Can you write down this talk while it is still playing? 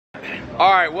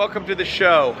All right, welcome to the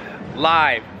show,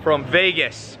 live from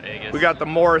Vegas. We got the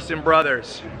Morrison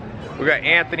brothers. We got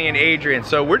Anthony and Adrian.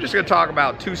 So we're just gonna talk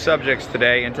about two subjects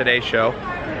today in today's show.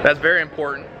 That's very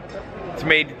important. It's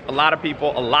made a lot of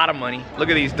people a lot of money. Look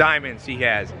at these diamonds he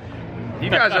has. You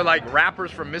guys are like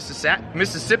rappers from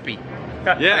Mississippi.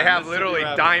 Yeah, they have literally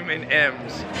diamond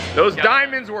M's. Those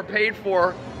diamonds were paid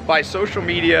for by social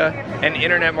media and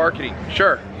internet marketing.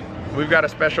 Sure, we've got a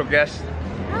special guest.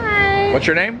 Hi. What's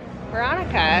your name?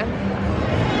 Veronica.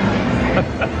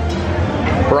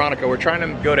 Veronica, we're trying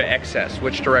to go to excess.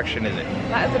 Which direction is it?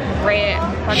 That is a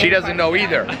great She doesn't know question.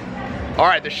 either. All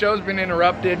right, the show's been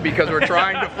interrupted because we're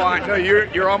trying to find. No,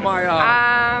 you're on my.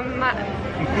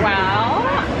 Well,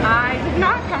 I did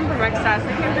not come from excess. I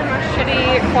came from a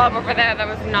shitty club over there that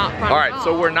was not fun. All right,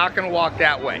 so we're not gonna walk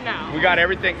that way. No. We got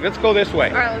everything. Let's go this way.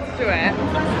 All right, let's do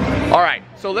it. All right,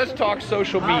 so let's talk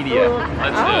social media.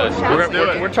 Let's do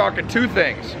it. We're talking two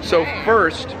things. So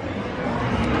first, we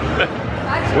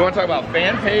want to talk about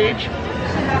fan page,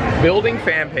 building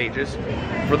fan pages.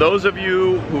 For those of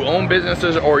you who own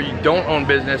businesses or you don't own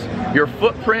business, your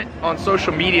footprint on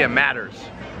social media matters.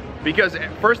 Because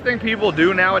first thing people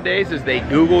do nowadays is they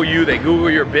Google you, they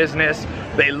Google your business,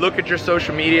 they look at your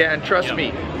social media, and trust me,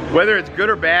 whether it's good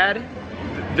or bad,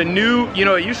 the new, you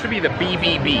know, it used to be the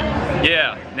BBB.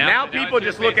 Yeah. Now people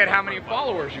just look at how many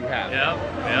followers you have.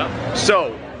 Yeah.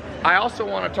 So, I also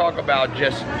want to talk about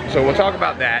so we'll talk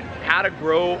about that, how to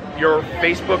grow your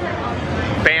Facebook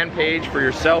fan page for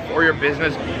yourself or your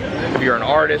business. If you're an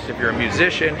artist, if you're a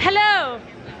musician. Hello!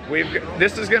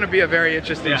 This is going to be a very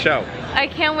interesting show. I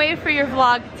can't wait for your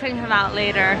vlog to come out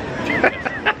later.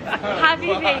 Happy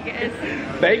Vegas.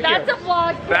 Thank you. That's a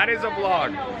vlog. That is a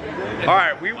vlog. All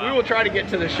right, we will try to get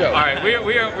to the show. All right,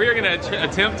 we are going to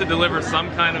attempt to deliver some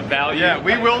kind of value. Yeah,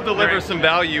 we will deliver some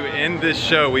value in this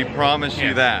show. We promise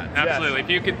you that. Absolutely. If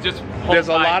you could just There's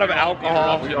a lot of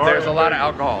alcohol. There's a lot of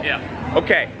alcohol. Yeah.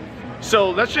 Okay,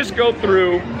 so let's just go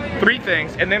through three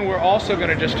things, and then we're also going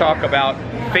to just talk about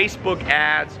Facebook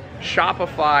ads,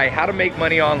 Shopify, how to make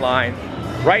money online.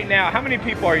 Right now, how many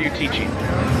people are you teaching?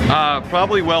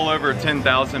 Probably well over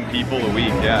 10,000 people a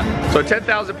week, yeah. So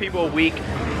 10,000 people a week,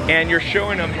 and you're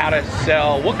showing them how to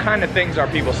sell. What kind of things are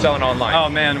people selling online? Oh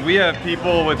man, we have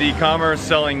people with e-commerce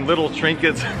selling little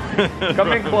trinkets.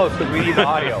 Come in close because we need the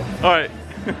audio. All right.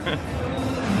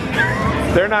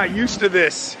 They're not used to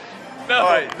this. No,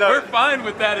 right, no. we're fine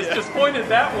with that. It's just pointed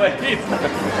that way.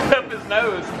 It's up his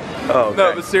nose. Oh, okay.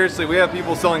 No, but seriously, we have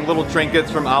people selling little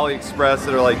trinkets from AliExpress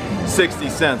that are like 60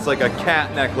 cents, like a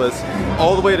cat necklace,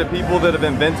 all the way to people that have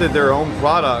invented their own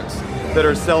products that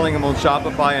are selling them on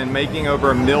Shopify and making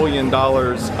over $1 million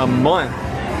a month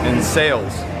in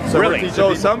sales. So really?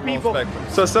 So some people,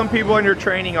 spectrum. some people in your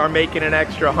training are making an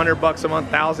extra $100 a month,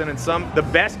 1,000, and some the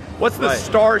best. What's the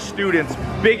star student's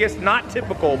biggest? Not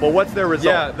typical, but what's their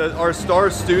result? Yeah, our star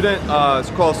student has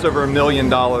crossed over $1 million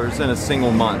in a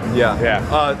single month. Yeah.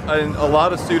 And a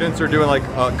lot of students are doing like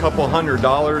a couple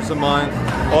 $100 a month,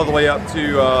 all the way up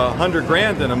to 100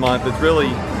 grand in a month. It's really,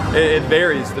 it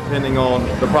varies depending on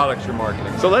the products you're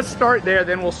marketing. So let's start there,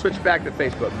 then we'll switch back to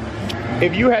Facebook.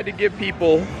 If you had to give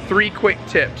people three quick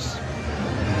tips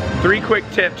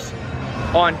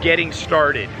on getting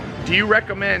started, do you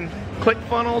recommend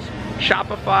ClickFunnels,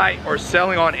 Shopify, or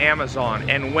selling on Amazon?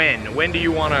 And when? When do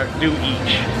you want to do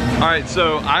each? All right,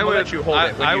 so I would let you hold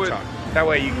it when you talk. That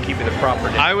way you can keep it the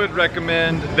proper name. I would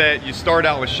recommend that you start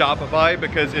out with Shopify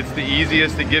because it's the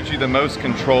easiest, it gives you the most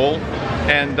control,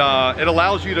 and it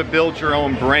allows you to build your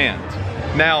own brand.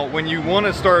 Now, when you want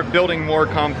to start building more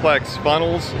complex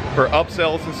funnels for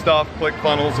upsells and stuff,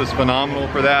 ClickFunnels is phenomenal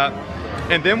for that.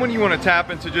 And then when you want to tap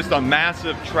into just a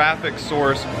massive traffic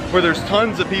source where there's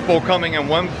tons of people coming in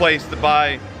one place to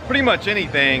buy pretty much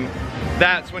anything,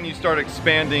 that's when you start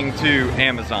expanding to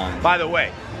Amazon. By the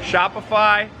way,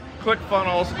 Shopify,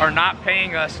 ClickFunnels are not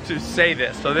paying us to say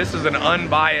this, so this is an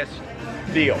unbiased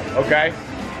deal, okay?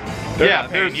 They're not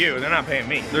paying you, they're not paying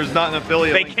me. There's not an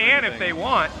affiliate. They can if they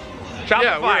want.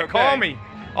 Shopify, call me.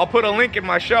 I'll put a link in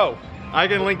my show. I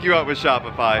can link you up with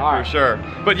Shopify for sure.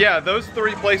 But yeah, those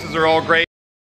three places are all great.